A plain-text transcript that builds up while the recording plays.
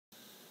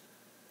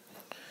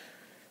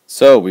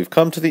So we've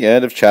come to the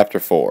end of Chapter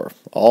 4.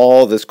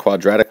 All this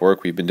quadratic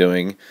work we've been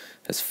doing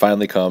has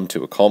finally come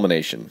to a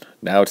culmination.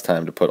 Now it's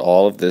time to put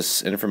all of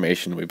this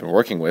information we've been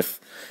working with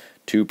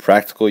to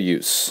practical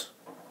use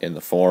in the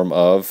form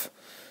of,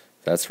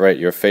 that's right,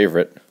 your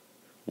favorite,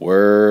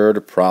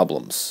 word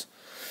problems.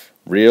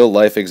 Real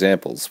life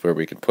examples where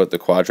we can put the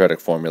quadratic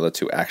formula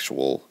to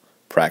actual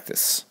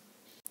practice.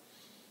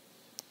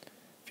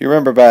 If you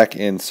remember back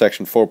in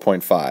section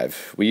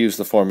 4.5, we used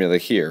the formula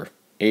here.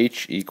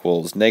 H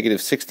equals negative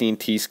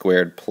 16t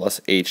squared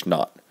plus h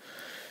naught.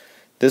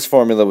 This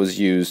formula was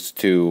used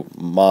to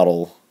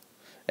model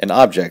an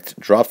object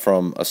dropped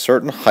from a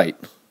certain height,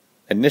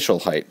 initial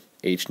height,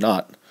 h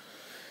naught,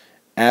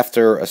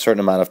 after a certain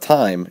amount of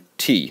time,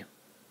 t,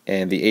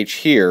 and the h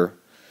here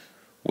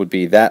would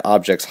be that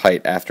object's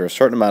height after a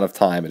certain amount of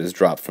time it is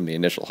dropped from the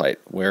initial height,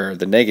 where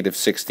the negative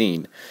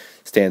 16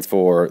 stands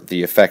for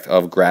the effect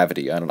of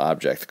gravity on an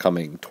object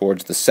coming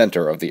towards the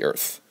center of the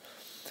Earth.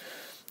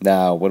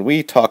 Now, when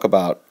we talk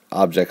about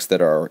objects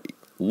that are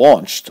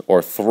launched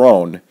or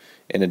thrown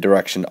in a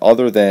direction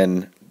other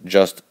than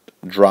just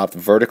dropped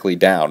vertically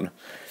down,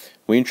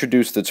 we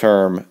introduce the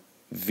term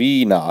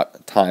v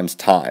naught times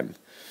time.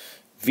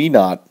 V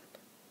naught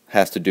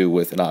has to do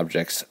with an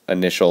object's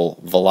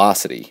initial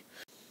velocity.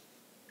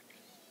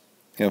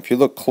 If you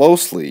look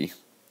closely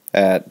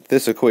at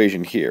this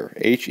equation here,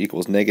 h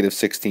equals negative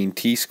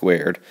 16t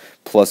squared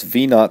plus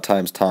v naught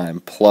times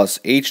time plus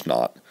h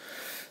naught,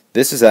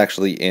 this is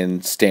actually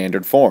in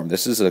standard form.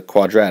 This is a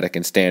quadratic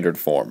in standard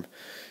form.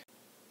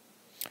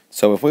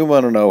 So if we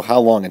want to know how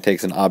long it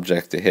takes an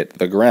object to hit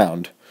the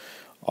ground,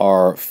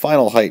 our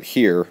final height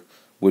here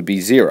would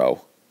be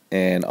 0,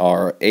 and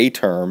our a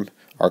term,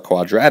 our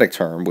quadratic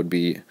term, would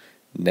be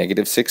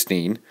negative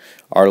 16,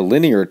 our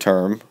linear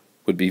term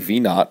would be v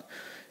naught,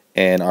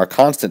 and our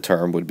constant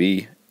term would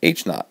be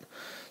h naught.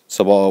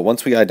 So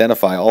once we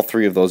identify all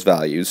three of those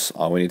values,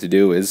 all we need to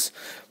do is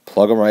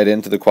plug them right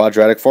into the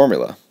quadratic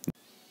formula.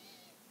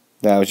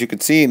 Now, as you can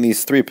see in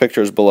these three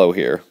pictures below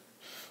here,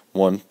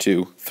 1,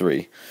 2,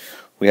 3,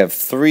 we have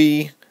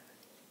three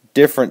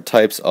different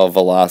types of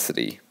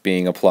velocity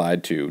being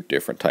applied to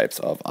different types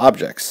of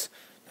objects.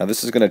 Now,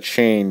 this is going to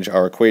change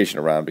our equation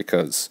around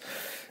because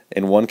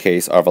in one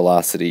case our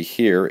velocity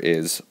here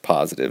is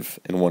positive,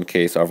 in one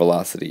case our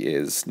velocity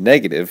is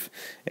negative,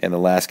 and in the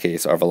last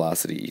case our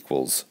velocity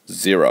equals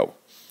 0.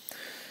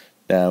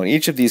 Now, in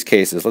each of these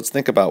cases, let's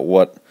think about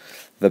what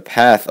the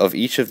path of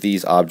each of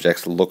these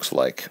objects looks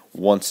like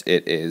once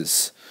it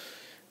is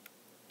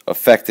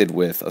affected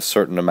with a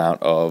certain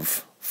amount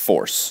of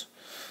force.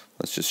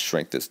 Let's just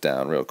shrink this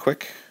down real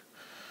quick.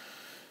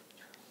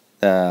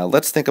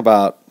 Let's think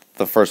about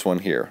the first one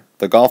here.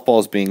 The golf ball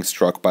is being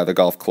struck by the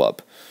golf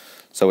club.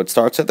 So it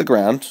starts at the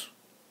ground,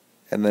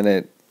 and then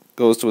it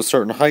goes to a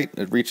certain height,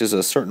 it reaches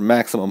a certain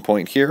maximum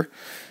point here,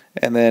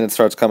 and then it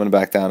starts coming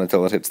back down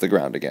until it hits the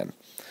ground again.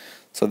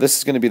 So this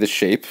is going to be the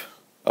shape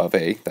of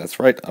that's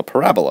right, a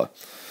parabola.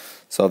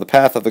 So the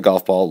path of the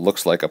golf ball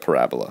looks like a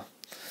parabola.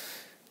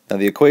 Now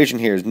the equation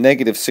here is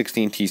negative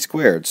 16t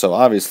squared, so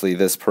obviously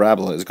this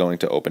parabola is going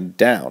to open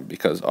down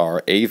because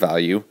our a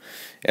value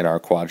in our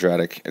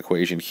quadratic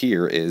equation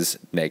here is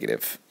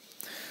negative.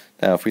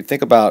 Now if we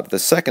think about the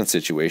second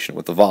situation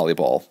with the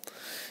volleyball,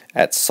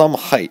 at some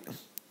height,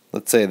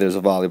 let's say there's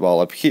a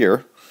volleyball up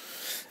here,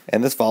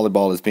 and this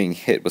volleyball is being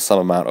hit with some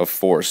amount of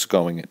force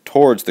going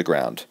towards the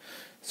ground.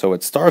 So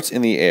it starts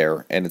in the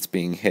air and it's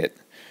being hit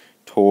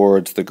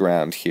towards the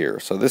ground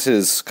here. So this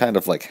is kind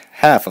of like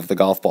half of the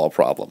golf ball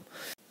problem.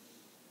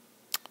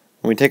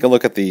 When we take a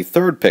look at the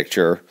third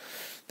picture,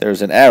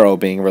 there's an arrow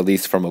being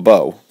released from a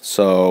bow.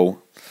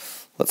 So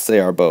let's say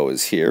our bow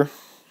is here.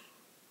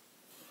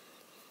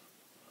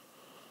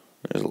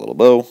 There's a little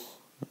bow.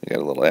 We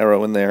got a little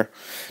arrow in there.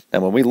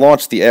 Now when we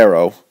launch the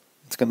arrow,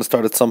 it's going to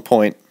start at some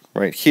point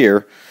right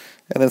here,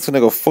 and then it's going to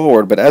go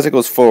forward, but as it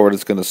goes forward,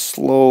 it's going to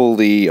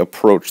slowly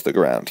approach the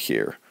ground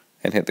here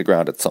and hit the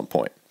ground at some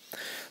point.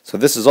 So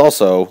this is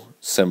also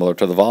similar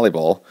to the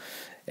volleyball,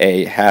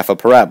 a half a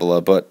parabola,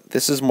 but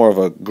this is more of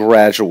a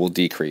gradual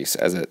decrease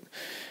as it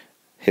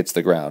hits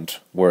the ground,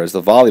 whereas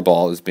the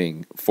volleyball is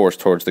being forced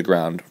towards the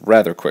ground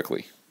rather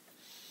quickly.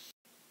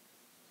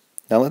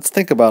 Now let's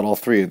think about all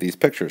three of these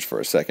pictures for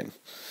a second.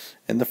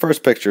 In the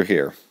first picture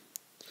here,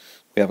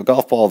 we have a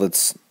golf ball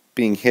that's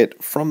being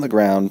hit from the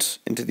ground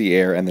into the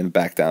air and then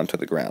back down to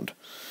the ground.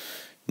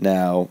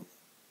 Now,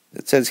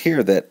 it says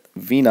here that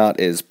v naught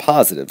is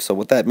positive, so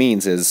what that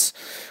means is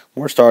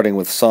we're starting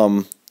with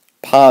some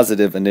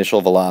positive initial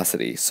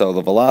velocity. So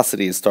the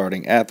velocity is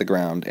starting at the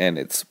ground and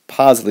it's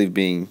positively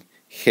being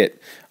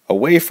hit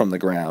away from the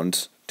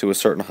ground to a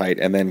certain height,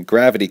 and then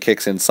gravity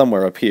kicks in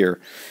somewhere up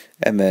here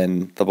and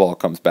then the ball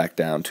comes back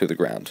down to the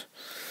ground.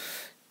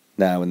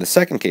 Now, in the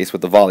second case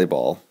with the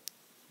volleyball,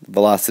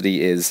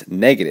 velocity is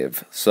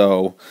negative,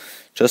 so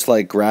just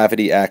like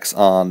gravity acts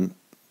on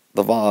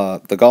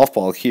the golf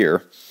ball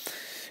here,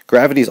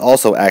 gravity is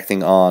also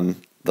acting on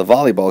the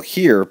volleyball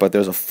here, but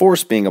there's a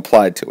force being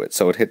applied to it,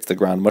 so it hits the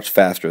ground much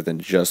faster than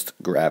just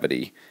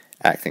gravity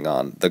acting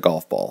on the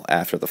golf ball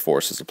after the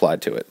force is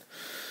applied to it.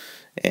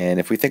 And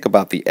if we think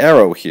about the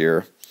arrow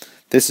here,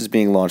 this is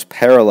being launched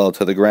parallel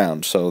to the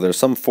ground, so there's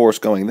some force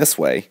going this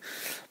way,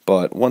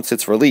 but once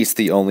it's released,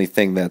 the only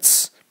thing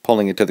that's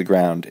pulling it to the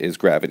ground is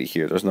gravity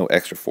here. There's no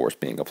extra force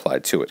being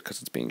applied to it because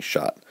it's being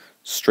shot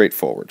straight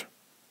forward.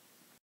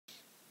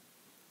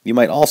 You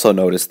might also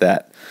notice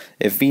that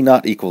if V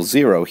naught equals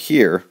 0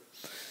 here,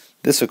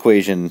 this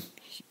equation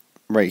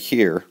right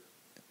here,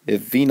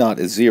 if V naught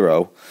is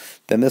 0,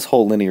 then this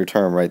whole linear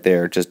term right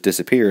there just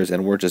disappears,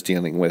 and we're just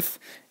dealing with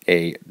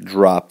a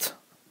dropped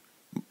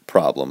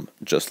problem,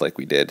 just like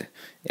we did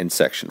in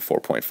section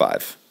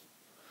 4.5.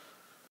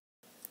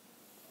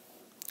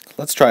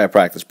 Let's try a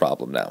practice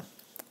problem now.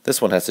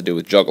 This one has to do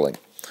with juggling.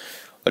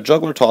 A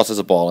juggler tosses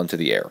a ball into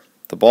the air.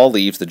 The ball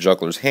leaves the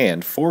juggler's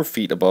hand 4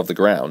 feet above the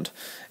ground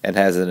and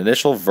has an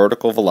initial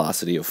vertical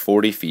velocity of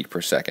 40 feet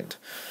per second.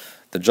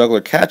 The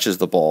juggler catches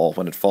the ball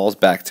when it falls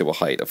back to a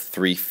height of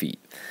 3 feet.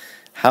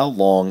 How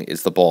long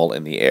is the ball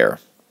in the air?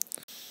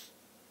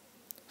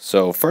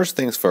 So first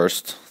things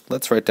first,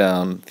 let's write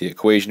down the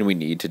equation we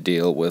need to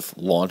deal with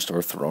launched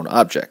or thrown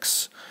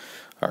objects.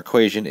 Our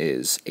equation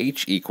is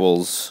h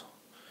equals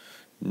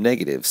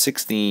negative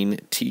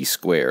 16t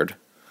squared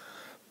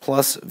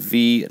plus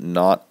v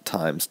naught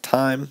times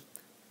time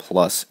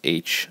plus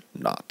h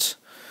naught.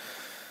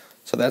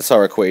 So that's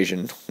our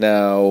equation.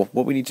 Now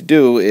what we need to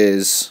do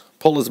is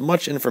pull as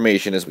much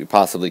information as we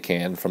possibly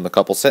can from the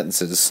couple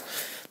sentences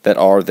that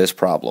are this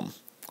problem.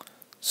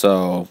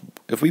 So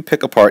if we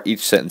pick apart each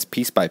sentence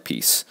piece by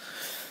piece,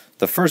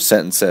 the first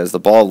sentence says the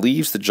ball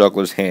leaves the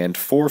juggler's hand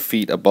 4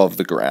 feet above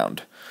the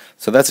ground.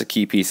 So that's a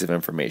key piece of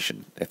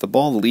information. If the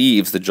ball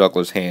leaves the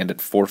juggler's hand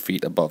at 4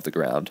 feet above the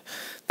ground,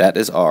 that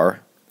is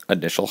our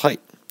initial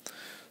height.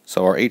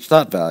 So our h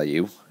naught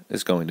value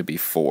is going to be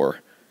 4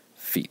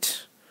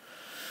 feet.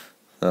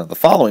 Now, the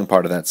following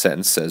part of that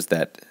sentence says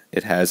that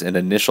it has an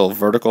initial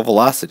vertical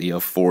velocity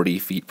of 40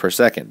 feet per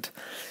second.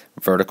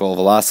 Vertical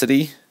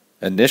velocity,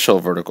 initial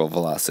vertical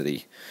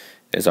velocity,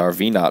 is our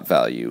v naught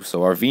value.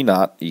 So our v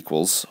naught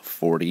equals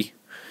 40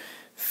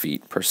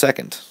 feet per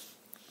second.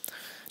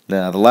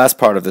 Now, the last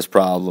part of this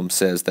problem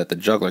says that the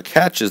juggler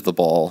catches the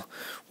ball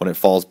when it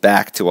falls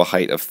back to a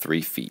height of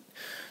 3 feet.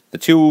 The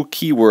two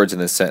key words in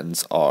this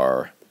sentence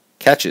are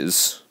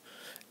catches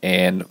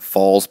and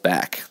falls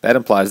back. That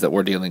implies that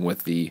we're dealing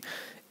with the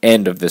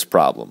end of this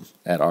problem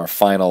at our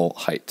final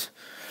height.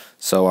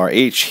 So our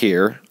h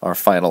here, our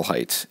final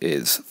height,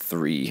 is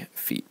 3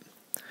 feet.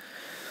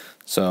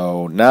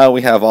 So now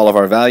we have all of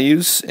our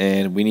values,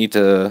 and we need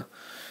to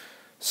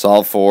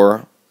solve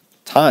for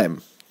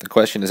time. The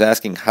question is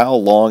asking how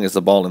long is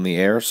the ball in the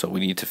air, so we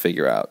need to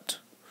figure out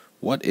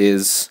what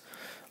is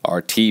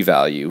our t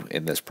value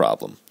in this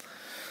problem.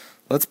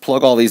 Let's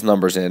plug all these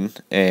numbers in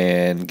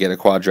and get a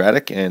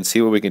quadratic and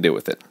see what we can do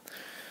with it.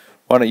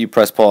 Why don't you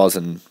press pause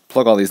and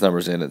plug all these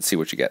numbers in and see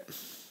what you get.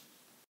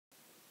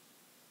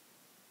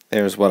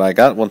 There's what I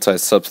got once I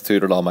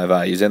substituted all my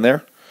values in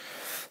there.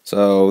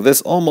 So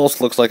this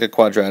almost looks like a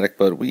quadratic,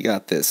 but we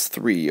got this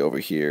 3 over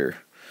here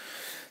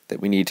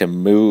that we need to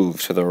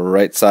move to the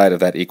right side of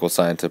that equal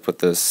sign to put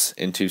this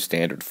into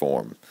standard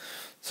form.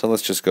 So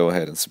let's just go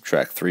ahead and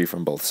subtract 3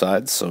 from both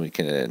sides so we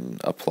can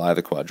apply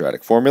the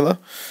quadratic formula.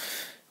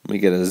 We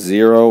get a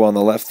 0 on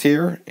the left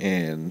here,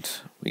 and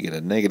we get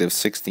a negative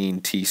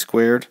 16t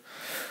squared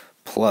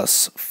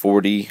plus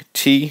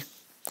 40t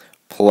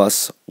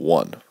plus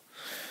 1.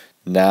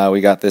 Now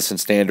we got this in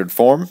standard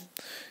form,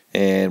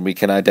 and we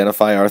can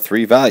identify our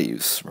 3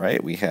 values,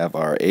 right? We have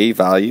our a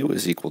value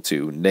is equal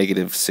to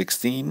negative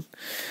 16,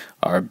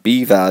 our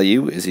b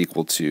value is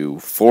equal to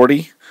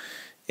 40,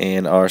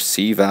 and our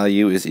c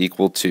value is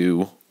equal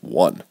to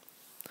 1.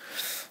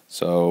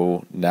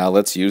 So now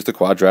let's use the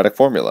quadratic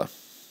formula.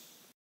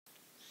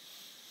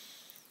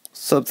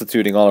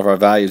 Substituting all of our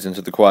values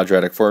into the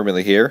quadratic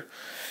formula here,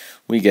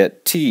 we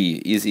get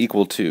t is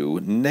equal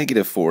to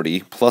negative 40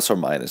 plus or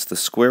minus the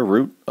square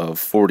root of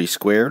 40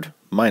 squared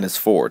minus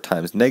 4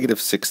 times negative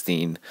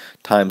 16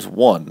 times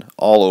 1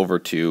 all over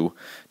 2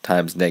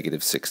 times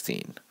negative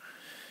 16.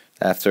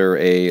 After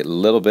a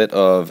little bit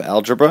of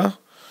algebra,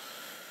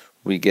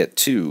 we get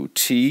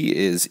t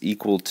is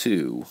equal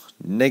to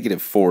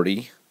negative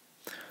 40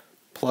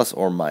 plus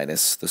or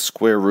minus the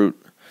square root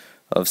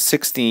of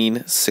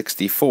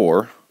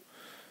 1664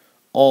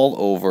 all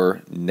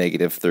over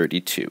negative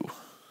 32.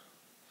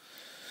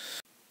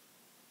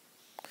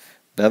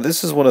 Now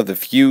this is one of the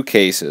few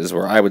cases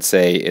where I would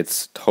say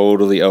it's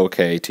totally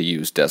okay to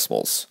use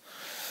decimals.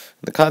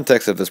 In the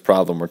context of this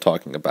problem, we're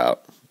talking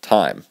about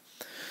time.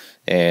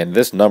 And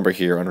this number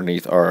here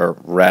underneath our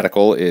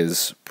radical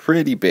is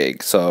pretty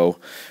big, so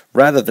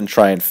rather than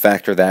try and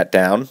factor that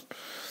down,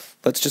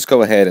 let's just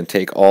go ahead and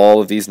take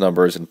all of these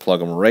numbers and plug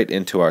them right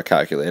into our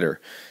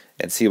calculator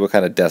and see what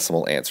kind of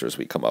decimal answers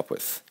we come up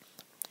with.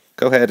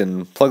 Go ahead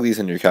and plug these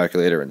in your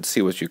calculator and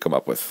see what you come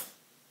up with.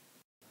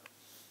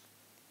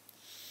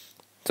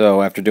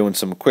 So after doing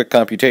some quick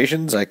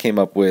computations, I came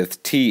up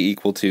with t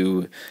equal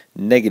to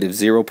negative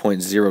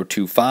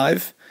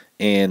 0.025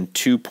 and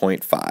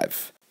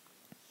 2.5.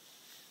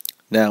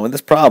 Now in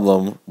this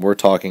problem, we're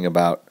talking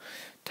about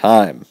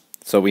time.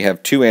 So we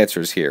have two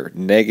answers here,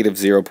 negative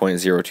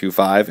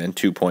 0.025 and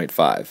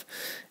 2.5.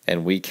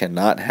 And we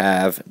cannot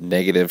have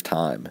negative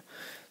time.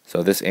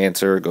 So this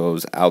answer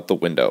goes out the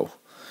window.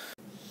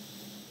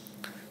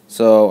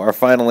 So our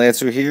final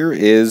answer here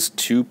is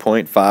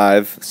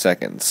 2.5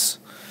 seconds.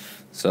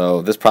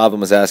 So this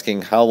problem is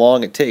asking how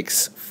long it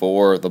takes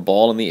for the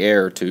ball in the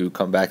air to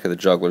come back to the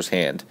juggler's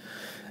hand.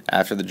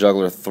 After the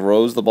juggler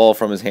throws the ball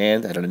from his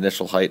hand at an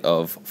initial height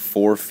of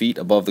 4 feet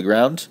above the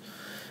ground,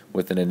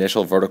 with an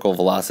initial vertical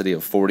velocity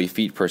of 40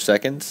 feet per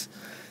second,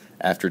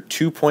 after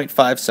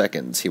 2.5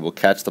 seconds, he will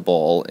catch the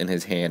ball in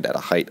his hand at a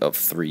height of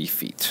 3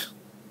 feet.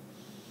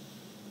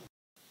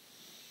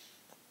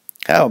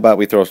 How about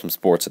we throw some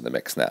sports in the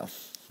mix now?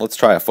 Let's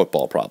try a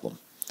football problem.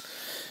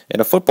 In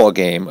a football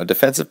game, a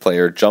defensive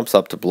player jumps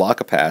up to block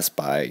a pass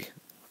by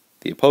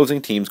the opposing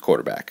team's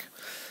quarterback.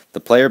 The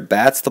player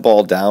bats the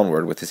ball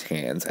downward with his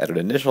hands at an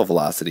initial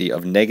velocity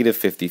of negative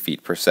 50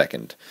 feet per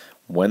second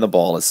when the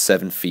ball is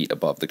 7 feet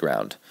above the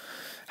ground.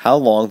 How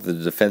long do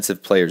the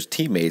defensive player's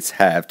teammates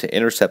have to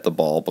intercept the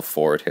ball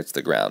before it hits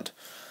the ground?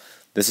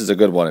 This is a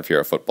good one if you're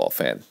a football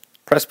fan.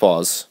 Press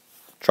pause,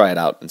 try it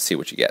out, and see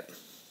what you get.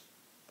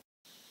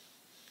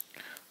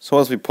 So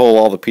as we pull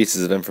all the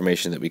pieces of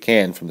information that we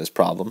can from this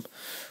problem,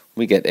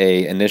 we get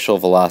an initial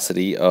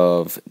velocity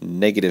of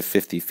negative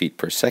 50 feet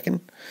per second,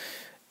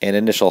 an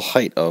initial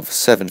height of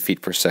 7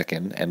 feet per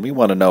second, and we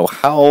want to know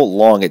how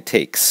long it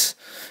takes.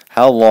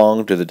 How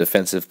long do the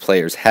defensive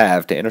players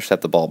have to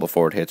intercept the ball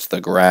before it hits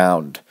the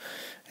ground?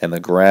 And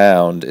the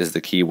ground is the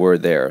key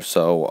word there.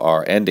 So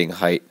our ending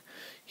height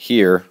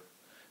here,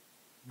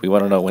 we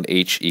want to know when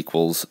h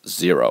equals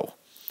 0.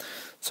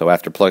 So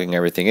after plugging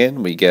everything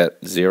in, we get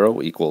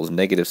 0 equals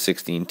negative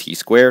 16t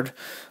squared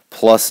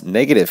plus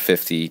negative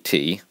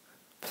 50t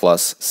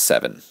plus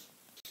 7.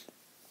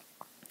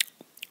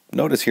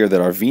 Notice here that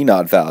our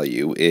v0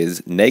 value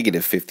is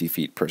negative 50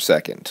 feet per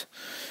second.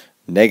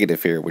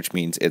 Negative here, which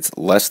means it's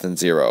less than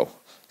 0.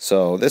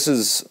 So this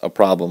is a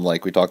problem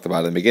like we talked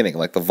about in the beginning,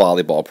 like the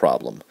volleyball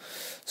problem.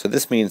 So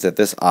this means that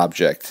this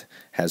object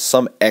has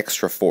some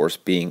extra force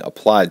being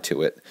applied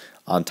to it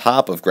on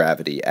top of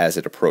gravity as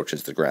it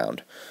approaches the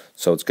ground.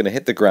 So it's going to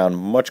hit the ground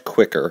much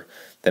quicker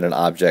than an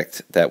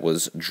object that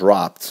was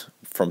dropped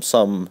from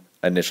some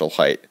initial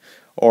height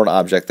or an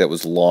object that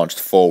was launched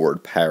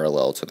forward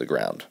parallel to the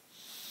ground.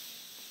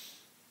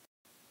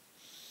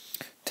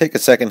 Take a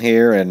second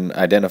here and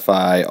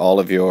identify all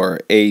of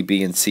your a,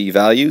 b, and c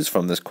values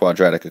from this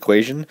quadratic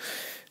equation.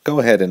 Go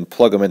ahead and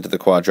plug them into the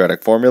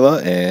quadratic formula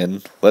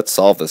and let's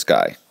solve this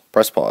guy.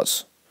 Press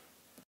pause.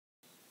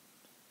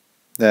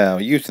 Now,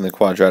 using the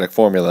quadratic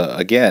formula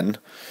again,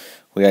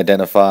 we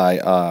identify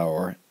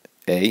our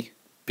a,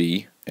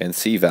 b, and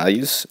c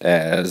values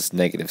as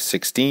negative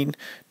 16,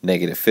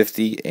 negative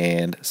 50,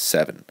 and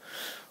 7.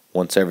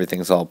 Once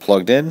everything's all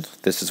plugged in,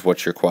 this is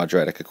what your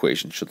quadratic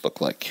equation should look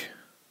like.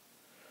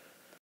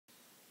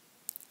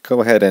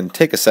 Go ahead and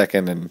take a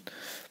second and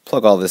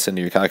plug all this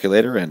into your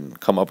calculator and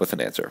come up with an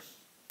answer.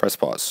 Press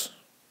pause.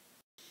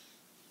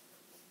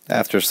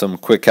 After some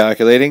quick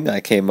calculating, I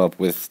came up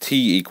with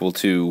t equal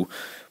to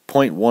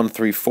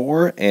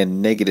 0.134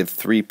 and negative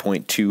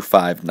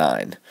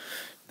 3.259.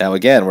 Now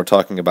again, we're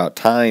talking about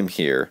time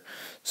here,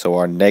 so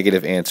our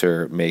negative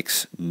answer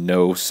makes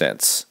no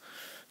sense.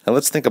 Now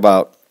let's think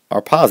about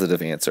our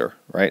positive answer,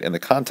 right, in the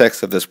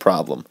context of this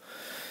problem.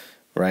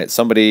 Right,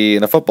 somebody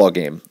in a football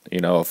game,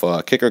 if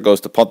a kicker goes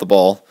to punt the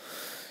ball,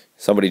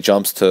 somebody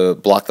jumps to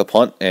block the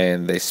punt,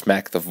 and they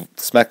smack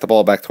the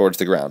ball back towards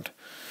the ground.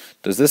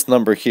 Does this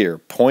number here,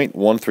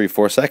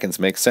 0.134 seconds,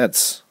 make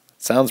sense?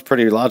 It sounds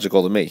pretty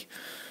logical to me.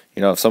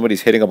 If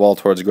somebody's hitting a ball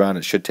towards the ground,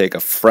 it should take a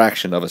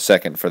fraction of a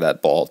second for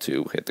that ball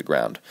to hit the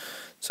ground.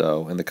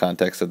 So in the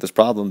context of this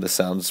problem, this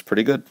sounds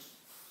pretty good.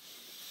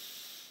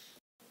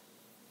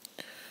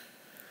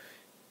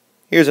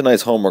 Here's a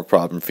nice homework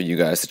problem for you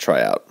guys to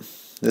try out.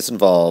 This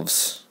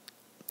involves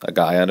a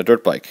guy on a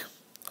dirt bike,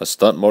 a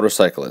stunt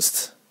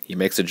motorcyclist. He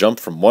makes a jump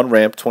from one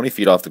ramp 20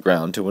 feet off the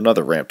ground to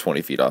another ramp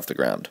 20 feet off the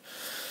ground.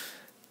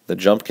 The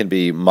jump can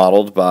be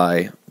modeled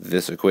by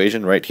this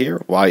equation right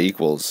here. Y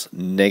equals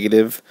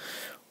negative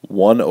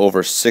 1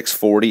 over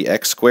 640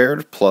 x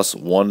squared plus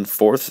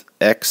 1/4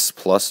 x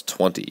plus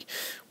 20,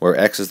 where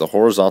x is the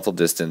horizontal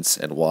distance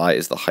and y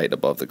is the height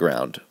above the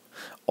ground,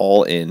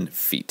 all in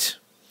feet.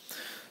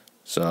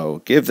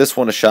 So give this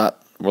one a shot.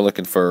 We're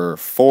looking for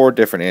 4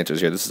 different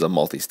answers here. This is a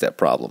multi-step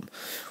problem.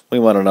 We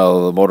want to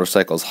know the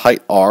motorcycle's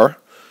height r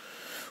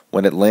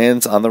when it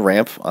lands on the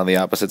ramp on the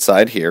opposite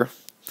side here.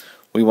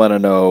 We want to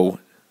know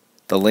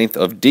the length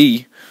of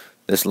d,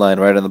 this line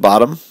right on the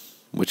bottom,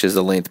 which is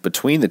the length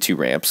between the two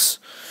ramps.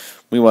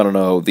 We want to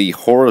know the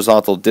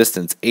horizontal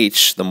distance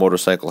h the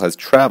motorcycle has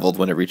traveled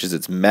when it reaches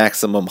its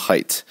maximum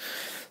height.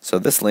 So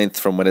this length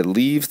from when it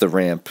leaves the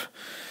ramp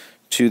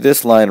to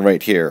this line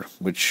right here,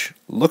 which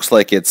looks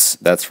like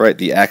that's right,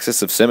 the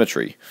axis of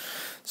symmetry.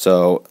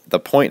 So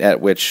the point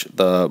at which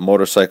the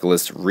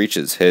motorcyclist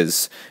reaches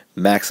his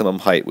maximum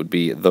height would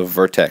be the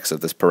vertex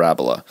of this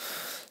parabola.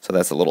 So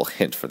that's a little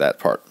hint for that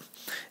part.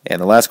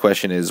 And the last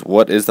question is,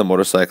 what is the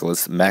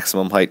motorcyclist's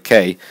maximum height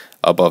k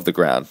above the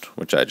ground,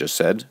 which I just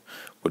said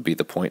would be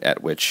the point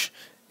at which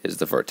is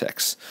the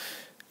vertex.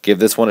 Give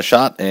this one a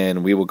shot,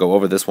 and we will go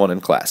over this one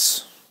in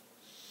class.